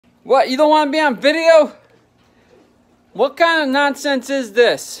What, you don't want to be on video? What kind of nonsense is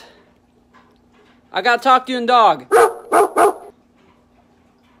this? I gotta talk to you in dog.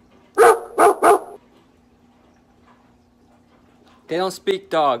 They don't speak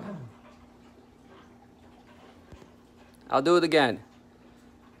dog. I'll do it again.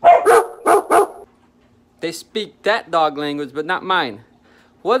 They speak that dog language, but not mine.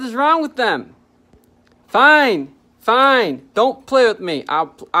 What is wrong with them? Fine, fine. Don't play with me.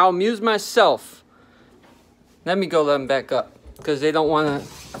 I'll amuse myself. Let me go let them back up, because they don't want to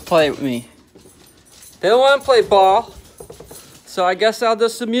play with me. They don't want to play ball, so I guess I'll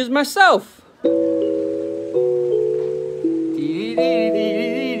just amuse myself.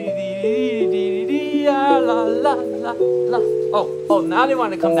 Oh, now they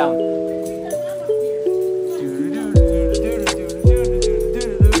want to come down.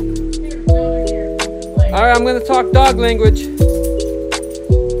 All right, I'm going to talk dog language.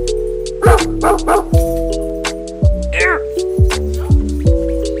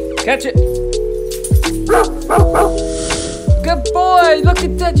 Catch it. Good boy. Look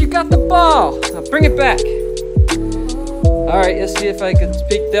at that. You got the ball. Now bring it back. All right, let's see if I can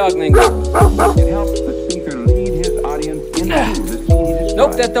speak dog language. It helps the speaker lead his audience into the scene he describes.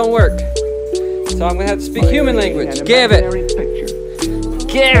 Nope, that don't work. So I'm going to have to speak human language. Give it.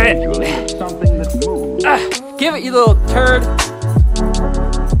 Give it. Something that moves. Give it, you little turd.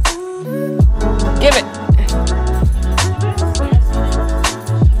 Give it.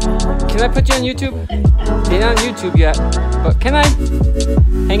 Can I put you on YouTube? They're not on YouTube yet, but can I?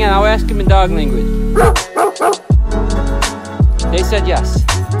 Hang on, I'll ask him in dog language. They said yes.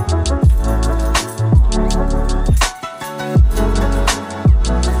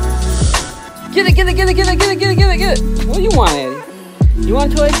 Get it, get it, get it, get it, get it, get it, get it, get it. What do you want, Eddie? You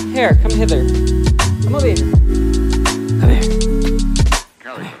want a toy? Here, come hither. Come over here. Come here.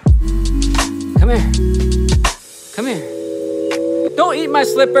 Come here. Come here. Don't eat my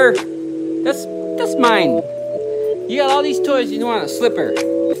slipper. That's mine. You got all these toys, you want a slipper.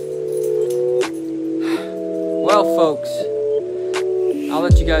 Well, folks, I'll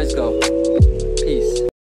let you guys go. Peace.